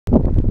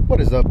What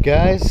is up,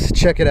 guys?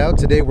 Check it out.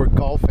 Today we're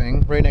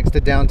golfing right next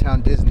to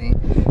downtown Disney.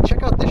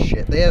 Check out this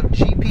shit. They have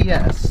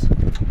GPS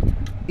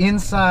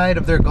inside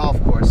of their golf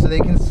course so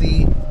they can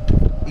see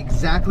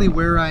exactly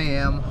where I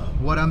am,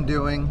 what I'm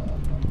doing,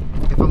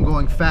 if I'm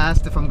going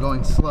fast, if I'm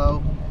going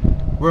slow.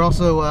 We're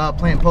also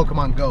playing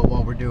Pokemon Go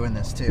while we're doing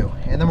this too.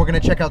 And then we're gonna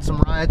check out some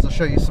rides. I'll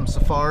show you some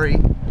safari.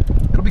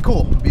 It'll be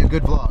cool. It'll be a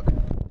good vlog.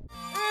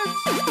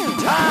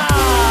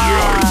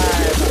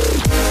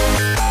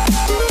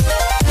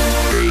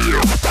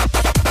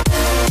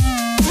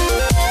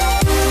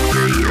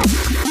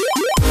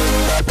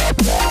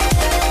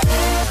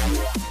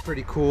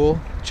 Pretty cool.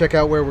 Check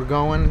out where we're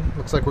going.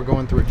 Looks like we're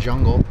going through a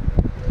jungle.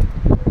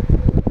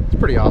 It's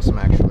pretty awesome,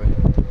 actually.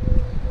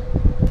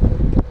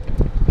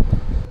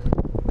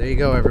 There you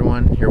go,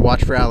 everyone. Your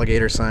watch for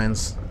alligator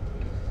signs.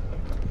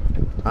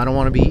 I don't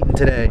want to be eaten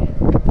today.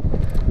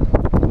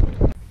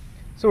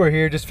 So we're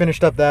here, just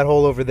finished up that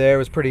hole over there. It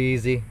was pretty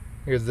easy.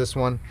 Here's this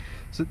one.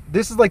 So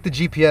this is like the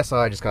GPS. Oh,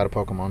 I just got a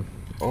Pokemon.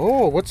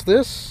 Oh, what's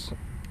this?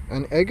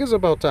 An egg is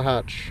about to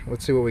hatch.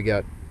 Let's see what we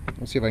got.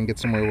 Let's see if I can get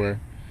somewhere where...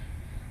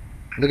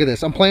 Look at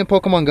this. I'm playing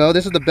Pokemon Go.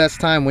 This is the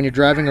best time when you're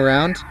driving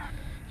around.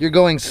 You're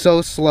going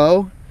so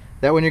slow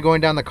that when you're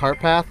going down the cart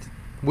path,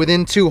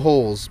 within 2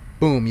 holes,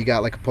 boom, you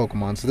got like a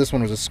Pokemon. So this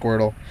one was a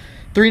Squirtle.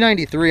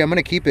 393. I'm going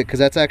to keep it because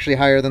that's actually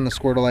higher than the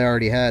Squirtle I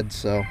already had.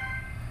 So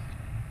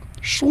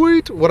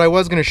sweet. What I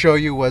was going to show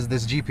you was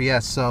this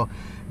GPS. So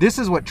this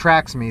is what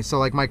tracks me. So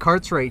like my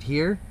cart's right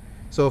here.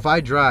 So if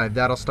I drive,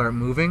 that'll start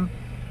moving.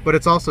 But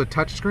it's also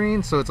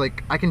touchscreen. So it's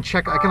like I can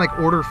check, I can like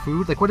order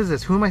food. Like what is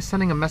this? Who am I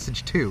sending a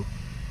message to?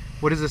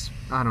 What is this?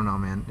 I don't know,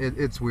 man.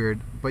 It's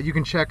weird. But you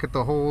can check at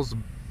the holes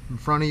in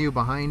front of you,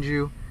 behind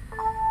you.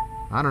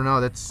 I don't know.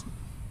 That's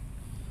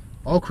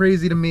all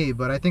crazy to me.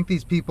 But I think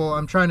these people,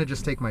 I'm trying to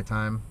just take my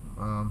time.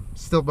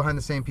 Still behind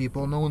the same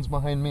people. No one's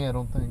behind me, I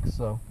don't think.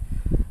 So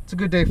it's a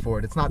good day for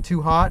it. It's not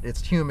too hot.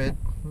 It's humid.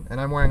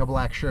 And I'm wearing a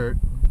black shirt.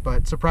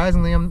 But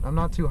surprisingly, I'm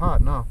not too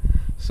hot, no.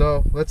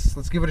 So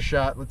let's give it a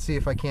shot. Let's see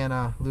if I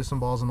can lose some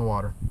balls in the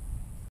water.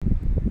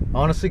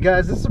 Honestly,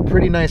 guys, this is a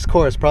pretty nice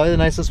course. Probably the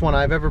nicest one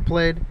I've ever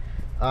played.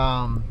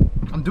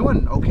 I'm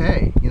doing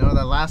okay. You know,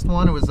 that last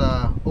one, it was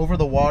over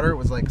the water. It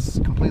was like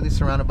completely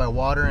surrounded by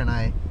water, and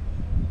I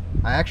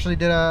actually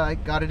did I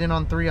got it in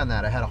on 3 on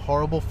that. I had a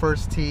horrible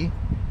first tee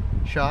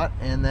shot,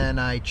 and then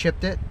I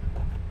chipped it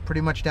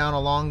pretty much down a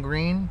long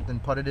green, then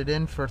putted it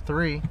in for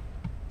 3.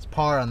 It's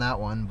par on that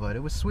one, but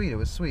it was sweet. It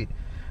was sweet.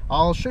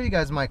 I'll show you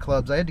guys my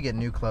clubs. I had to get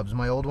new clubs.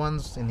 My old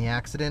ones in the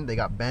accident, they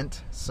got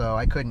bent, so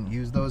I couldn't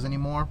use those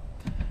anymore.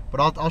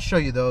 But I'll show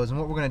you those, and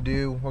what we're gonna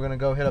do, we're gonna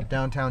go hit up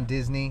downtown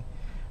Disney.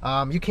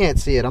 You can't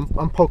see it. I'm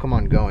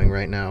Pokemon going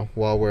right now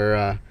while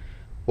we're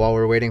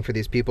waiting for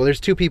these people. There's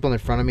 2 people in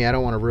front of me. I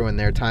don't want to ruin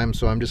their time,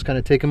 so I'm just kind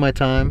of taking my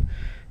time,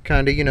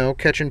 kind of, you know,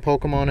 catching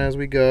Pokemon as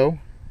we go.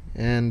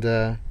 And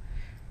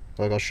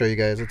like I'll show you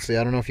guys. Let's see.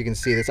 I don't know if you can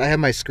see this. I have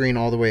my screen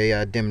all the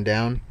way dimmed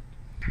down,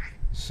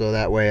 so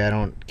that way I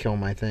don't kill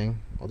my thing.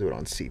 I'll do it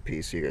on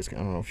CP so you guys can.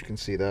 I don't know if you can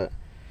see that.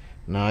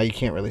 Nah, you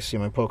can't really see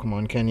my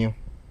Pokemon, can you?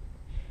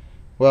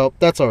 Well,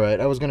 that's all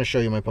right. I was gonna show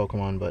you my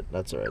Pokemon, but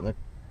that's all right. Look.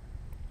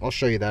 I'll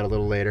show you that a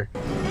little later.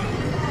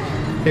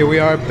 Here we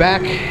are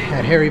back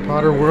at Harry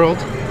Potter World.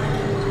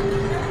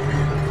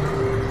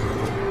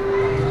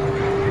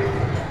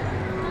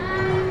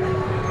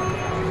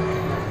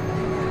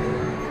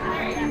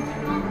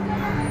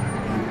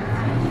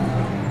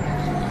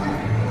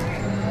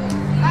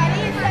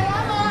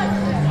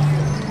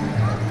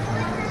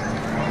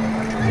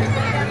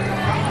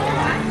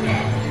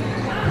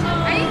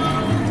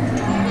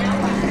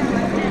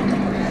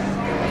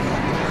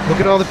 Look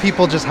at all the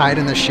people just hide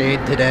in the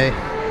shade today.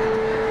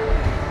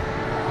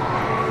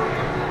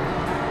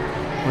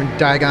 We're in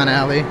Diagon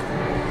Alley.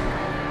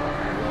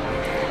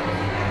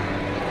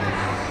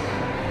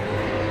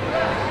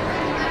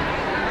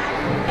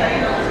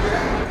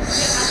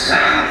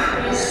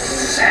 Some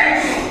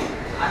say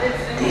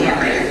the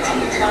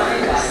ability to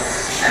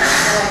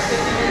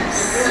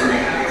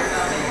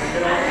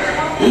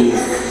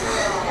is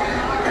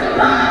the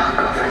mark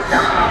of a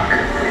dark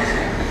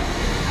wizard.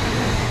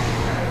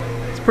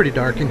 It's pretty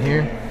dark in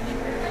here.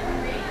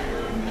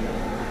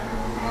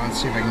 Let's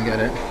see if I can get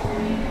it.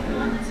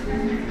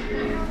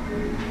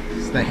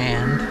 It's the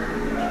hand.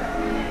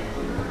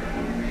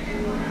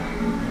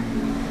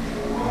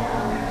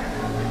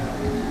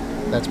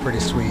 That's pretty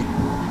sweet.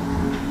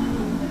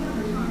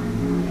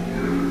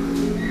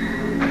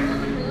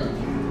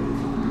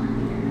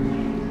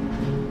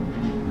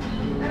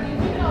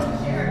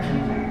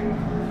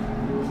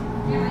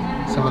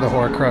 Some of the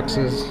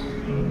Horcruxes.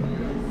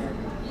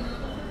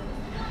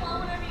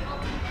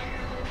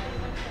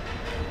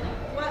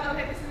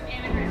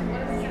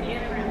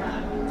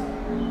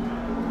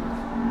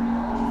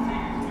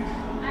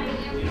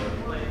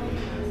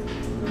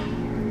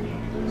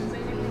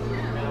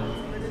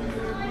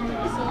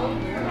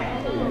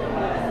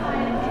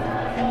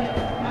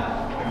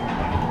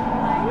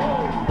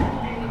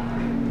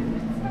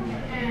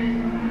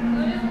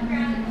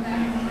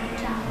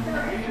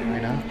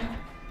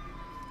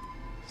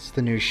 It's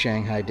the new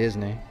Shanghai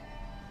Disney.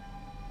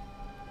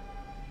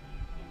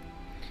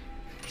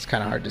 It's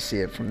kind of hard to see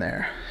it from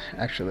there.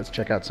 Actually, let's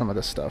check out some of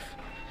this stuff.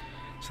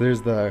 So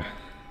there's the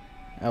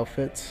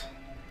outfits.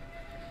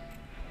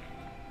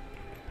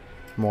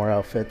 More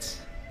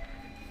outfits.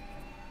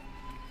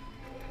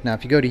 Now,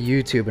 if you go to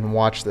YouTube and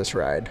watch this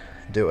ride,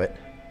 do it.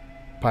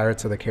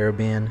 Pirates of the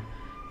Caribbean.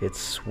 It's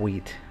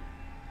sweet.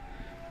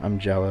 I'm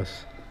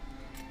jealous.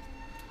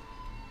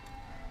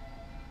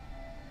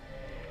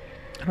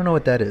 I don't know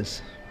what that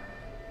is.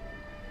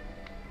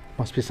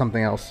 Must be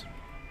something else.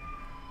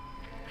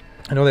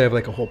 I know they have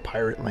like a whole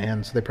pirate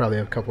land, so they probably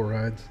have a couple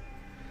rides.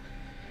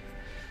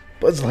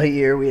 Buzz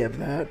Lightyear, we have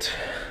that.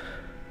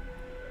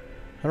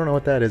 I don't know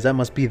what that is. That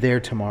must be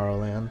their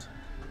Tomorrowland.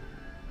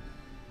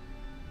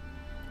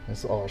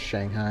 It's all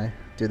Shanghai.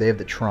 Dude, they have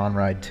the Tron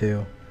ride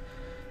too.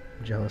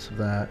 I'm jealous of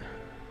that.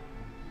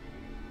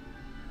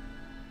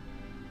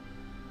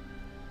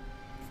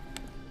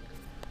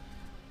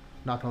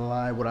 Not gonna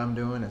lie, what I'm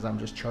doing is I'm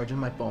just charging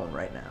my phone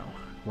right now.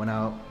 Went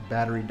out,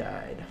 battery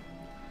died.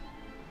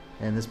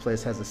 And this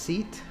place has a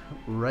seat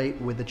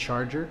right with the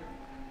charger.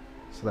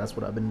 So that's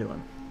what I've been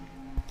doing.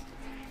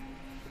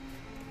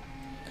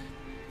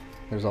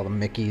 There's all the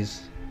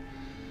Mickeys.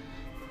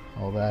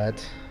 All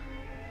that.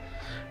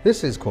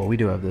 This is cool. We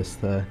do have this,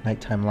 the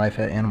Nighttime Life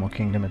at Animal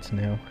Kingdom. It's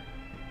new.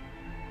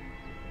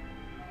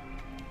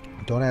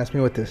 Don't ask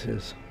me what this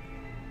is.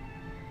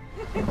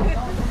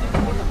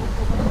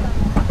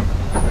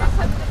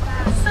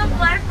 Some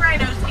black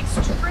rhinos,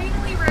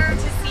 extremely rare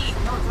to see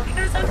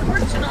because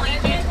unfortunately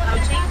due to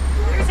poaching,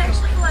 there's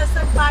actually less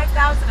than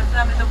 5,000 of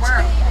them in the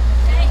world.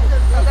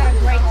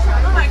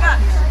 Oh my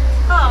gosh.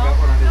 Oh,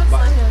 don't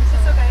slip.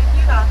 It's okay.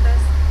 You got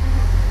this.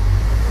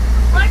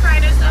 Black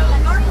rhinos, though,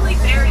 normally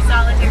very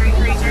solitary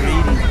creatures.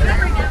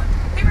 However, now,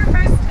 they were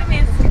first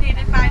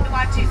domesticated by the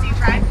Wachusett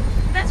tribe.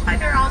 That's why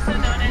they're also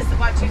known as the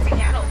Wachusett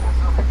cattle.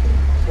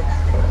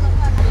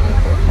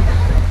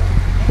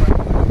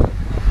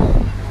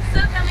 So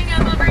coming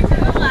up over to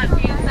the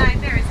left-hand side,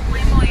 there is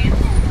flamboyant.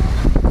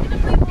 And a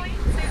flamboyant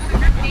is the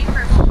group name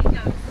for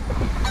flamingos.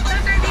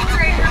 Those are the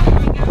greater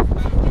flamingos.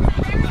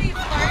 They're the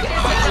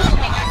largest of the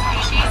flamingo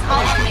species,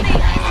 also in a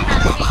habitat.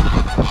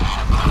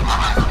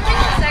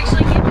 Flamingos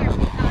actually get their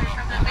food color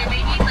from the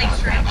baby lake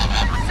shrimp.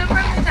 So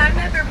from the time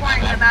that they're born,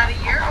 about a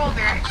year old,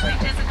 they're actually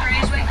just a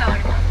grayish-white color.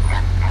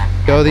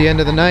 Go the end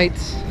of the night.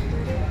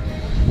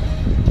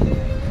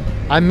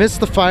 I missed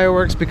the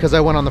fireworks because I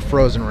went on the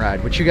Frozen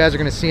ride, which you guys are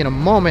going to see in a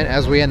moment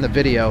as we end the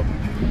video.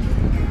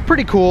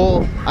 Pretty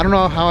cool. I don't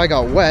know how I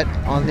got wet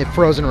on the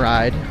Frozen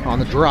ride, on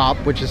the drop,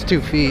 which is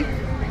 2 feet,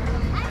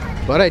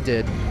 but I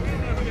did.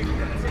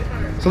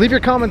 So leave your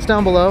comments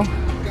down below,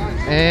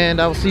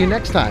 and I will see you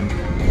next time.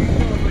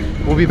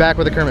 We'll be back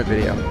with a Kermit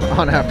video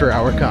on After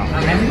Hour Com.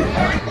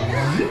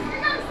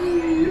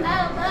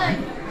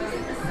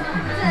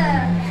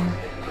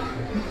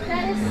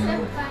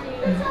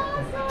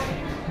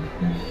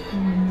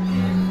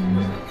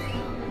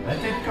 Let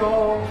it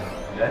go,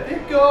 let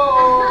it go.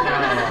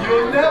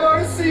 You'll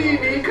never see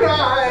me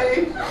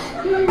cry.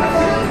 Do you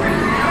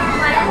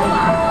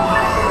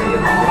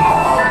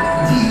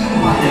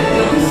want to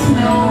build a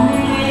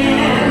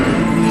snowman?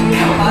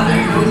 Come on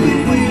and go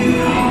with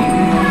you.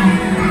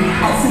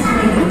 Also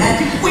bring the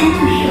magic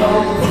winter show.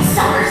 It's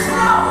summer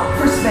snow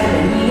for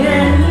spending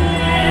and you.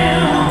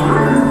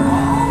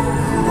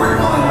 We're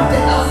going up to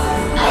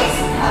Elsa's ice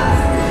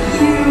house for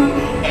you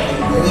and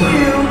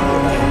you.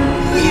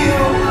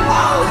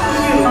 All of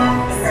you.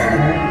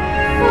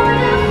 For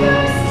the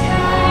first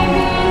time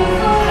in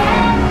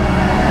forever,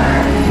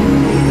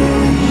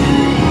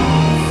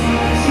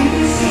 to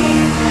see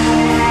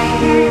what I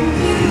can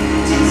do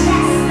to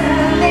test the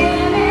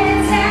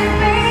limits and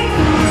break.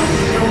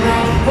 No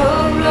matter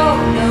what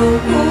road, no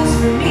rules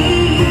for me.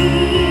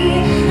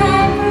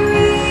 I'm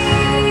free.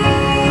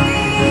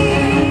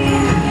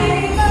 Let it go,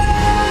 let it go.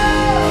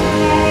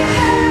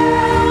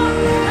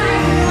 I'm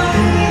one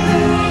with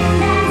the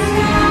wind and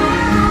sky.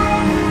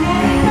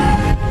 Let it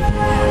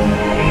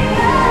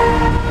go, let it go.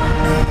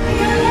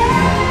 You'll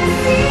never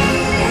see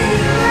this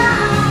line.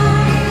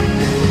 You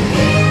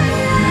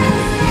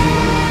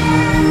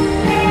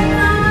understand in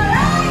my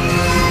life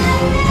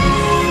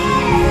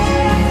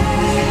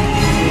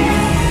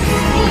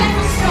and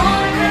the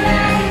storm that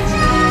I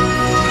enjoy.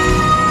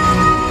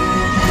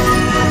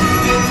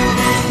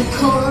 The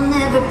cold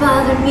never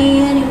bothered me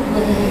anymore.